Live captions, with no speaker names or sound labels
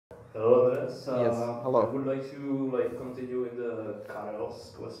Andreas. Yes, hello. I would like to continue in the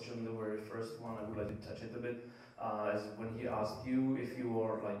Karel's question, the very first one. I would like to touch it a bit, as when he asked you if you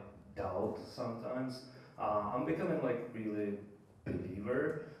are doubt sometimes. I'm becoming really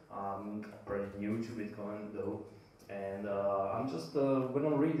believer. I'm pretty new to Bitcoin though, and I'm just when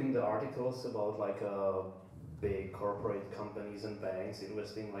I'm reading the articles about big corporate companies and banks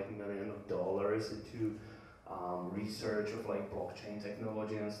investing millions of dollars into research of blockchain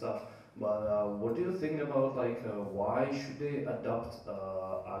technology and stuff. But what do you think about why should they adopt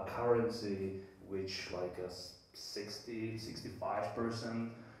a currency which a 65%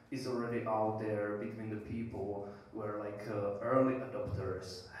 is already out there between the people, where early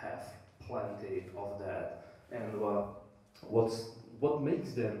adopters have plenty of that, and what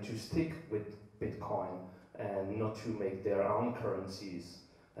makes them to stick with Bitcoin and not to make their own currencies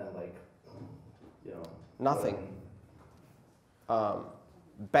and Nothing.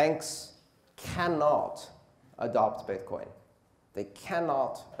 Banks cannot adopt Bitcoin. They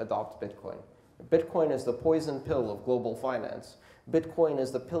cannot adopt Bitcoin. Bitcoin is the poison pill of global finance. Bitcoin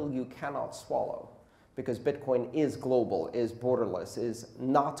is the pill you cannot swallow, because Bitcoin is global, is borderless, is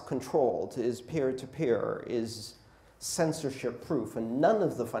not controlled, is peer-to-peer, is censorship-proof, and none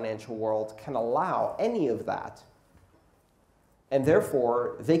of the financial world can allow any of that. And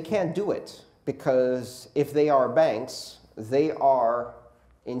therefore, they can't do it, because if they are banks, they are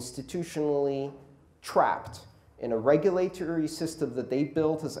institutionally trapped in a regulatory system that they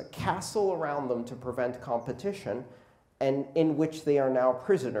built as a castle around them to prevent competition, and in which they are now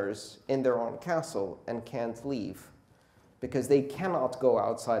prisoners in their own castle and can't leave, because they cannot go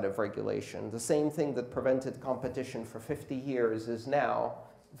outside of regulation. The same thing that prevented competition for 50 years is now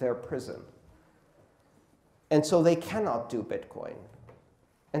their prison. And so they cannot do Bitcoin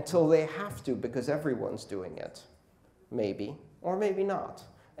until they have to, because everyone's doing it. Maybe, or maybe not.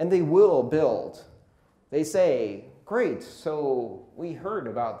 And they will build. They say, great, so we heard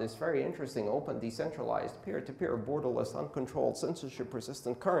about this very interesting open, decentralized, peer-to-peer, borderless, uncontrolled,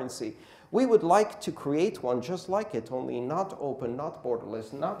 censorship-resistant currency. We would like to create one just like it, only not open, not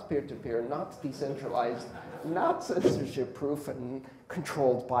borderless, not peer-to-peer, not decentralized, not censorship-proof, and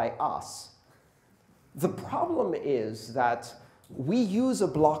controlled by us. The problem is that we use a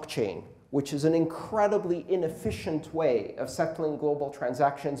blockchain, which is an incredibly inefficient way of settling global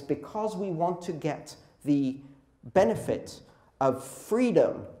transactions, because we want to get the benefit of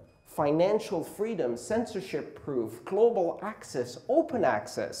freedom, financial freedom, censorship-proof, global access, open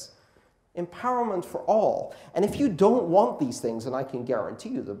access, empowerment for all. And if you don't want these things, and I can guarantee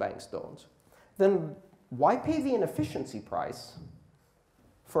you the banks don't, then why pay the inefficiency price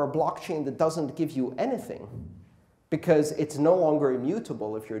for a blockchain that doesn't give you anything? Because it's no longer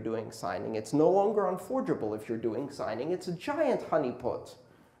immutable if you're doing signing. It's no longer unforgeable if you're doing signing. It's a giant honeypot.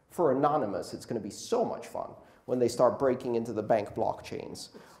 For Anonymous, it's going to be so much fun when they start breaking into the bank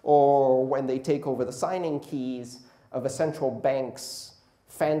blockchains, or when they take over the signing keys of a central bank's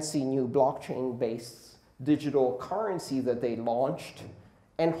fancy new blockchain-based digital currency that they launched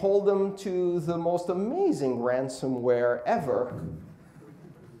and hold them to the most amazing ransomware ever.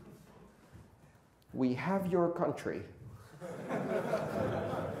 We have your country.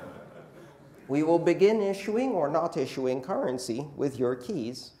 We will begin issuing or not issuing currency with your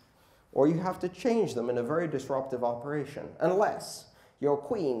keys, or you have to change them in a very disruptive operation, unless your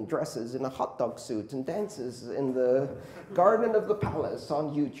queen dresses in a hot dog suit and dances in the garden of the palace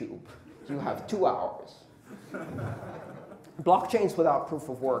on YouTube. You have 2 hours. Blockchains without proof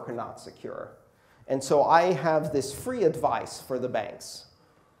of work are not secure. And so I have this free advice for the banks.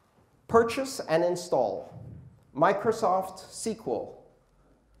 Purchase and install Microsoft SQL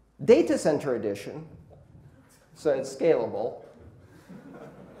Data Center Edition, so it's scalable.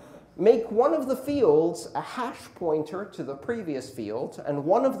 Make one of the fields a hash pointer to the previous field, and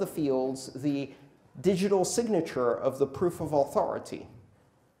one of the fields the digital signature of the proof of authority.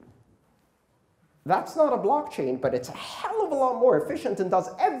 That's not a blockchain, but it's a hell of a lot more efficient and does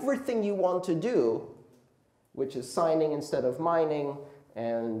everything you want to do, which is signing instead of mining,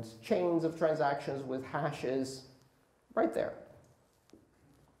 and chains of transactions with hashes right there.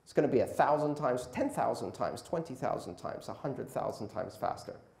 It's going to be 1,000 times, 10,000 times, 20,000 times, 100,000 times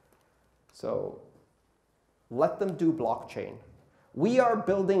faster. So let them do blockchain. We are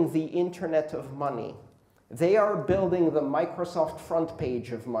building the internet of money. They are building the Microsoft front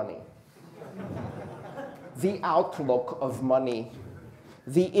page of money, the Outlook of money,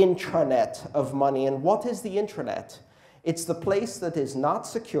 the intranet of money. And what is the intranet? It's the place that is not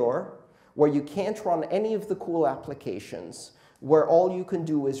secure, where you can't run any of the cool applications, where all you can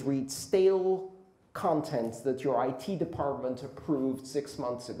do is read stale content that your IT department approved 6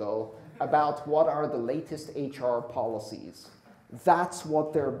 months ago about what are the latest HR policies. That's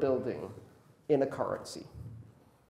what they're building in a currency.